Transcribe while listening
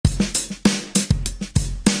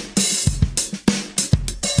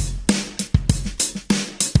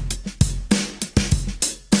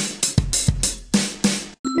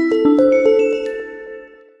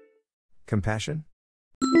Compassion?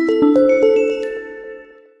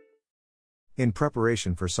 In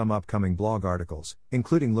preparation for some upcoming blog articles,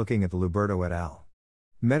 including looking at the Luberto et al.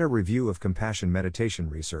 Meta-review of compassion meditation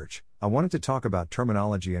research, I wanted to talk about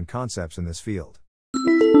terminology and concepts in this field.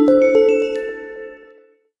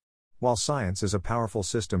 While science is a powerful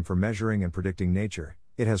system for measuring and predicting nature,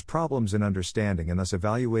 it has problems in understanding and thus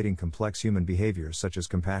evaluating complex human behaviors such as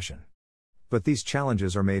compassion. But these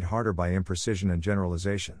challenges are made harder by imprecision and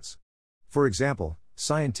generalizations. For example,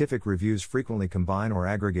 scientific reviews frequently combine or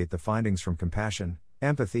aggregate the findings from compassion,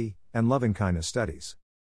 empathy, and loving-kindness studies.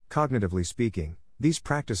 Cognitively speaking, these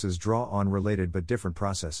practices draw on related but different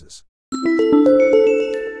processes.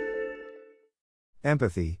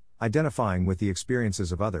 Empathy, identifying with the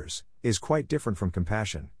experiences of others, is quite different from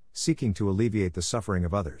compassion, seeking to alleviate the suffering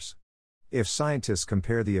of others. If scientists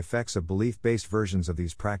compare the effects of belief-based versions of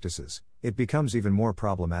these practices, it becomes even more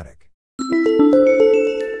problematic.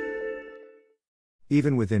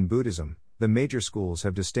 Even within Buddhism, the major schools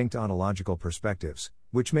have distinct ontological perspectives,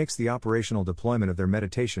 which makes the operational deployment of their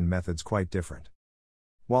meditation methods quite different.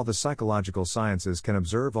 While the psychological sciences can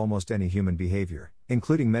observe almost any human behavior,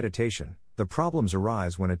 including meditation, the problems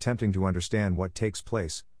arise when attempting to understand what takes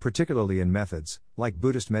place, particularly in methods, like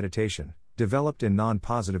Buddhist meditation, developed in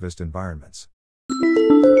non-positivist environments.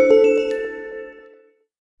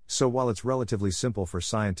 So while it's relatively simple for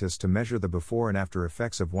scientists to measure the before and after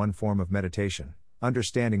effects of one form of meditation,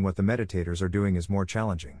 understanding what the meditators are doing is more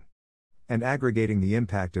challenging. And aggregating the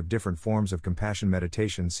impact of different forms of compassion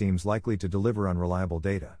meditation seems likely to deliver unreliable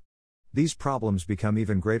data. These problems become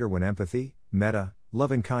even greater when empathy, metta,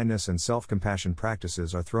 loving-kindness and self-compassion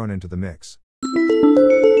practices are thrown into the mix.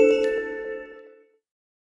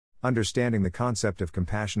 Understanding the concept of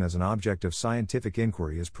compassion as an object of scientific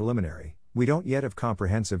inquiry is preliminary. We don't yet have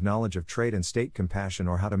comprehensive knowledge of trait and state compassion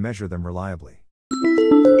or how to measure them reliably.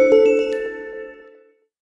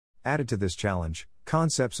 Added to this challenge,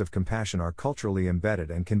 concepts of compassion are culturally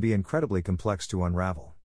embedded and can be incredibly complex to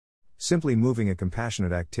unravel. Simply moving a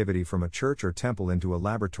compassionate activity from a church or temple into a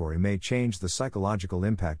laboratory may change the psychological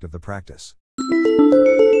impact of the practice.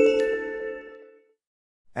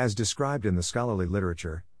 As described in the scholarly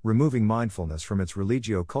literature, removing mindfulness from its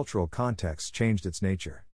religio-cultural context changed its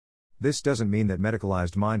nature. This doesn't mean that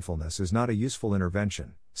medicalized mindfulness is not a useful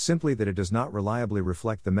intervention, simply that it does not reliably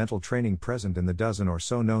reflect the mental training present in the dozen or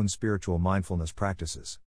so known spiritual mindfulness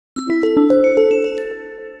practices.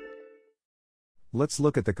 Let's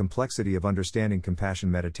look at the complexity of understanding compassion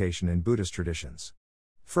meditation in Buddhist traditions.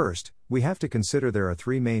 First, we have to consider there are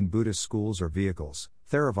three main Buddhist schools or vehicles: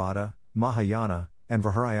 Theravada, Mahayana, and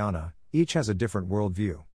Vajrayana. Each has a different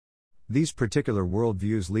worldview. These particular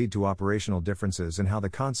worldviews lead to operational differences in how the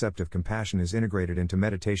concept of compassion is integrated into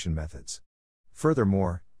meditation methods.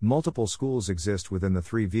 Furthermore, multiple schools exist within the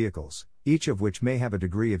three vehicles, each of which may have a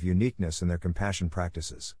degree of uniqueness in their compassion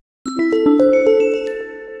practices.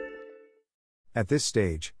 At this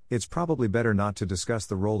stage, it's probably better not to discuss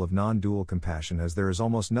the role of non-dual compassion, as there is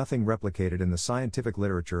almost nothing replicated in the scientific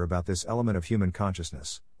literature about this element of human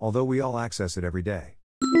consciousness, although we all access it every day.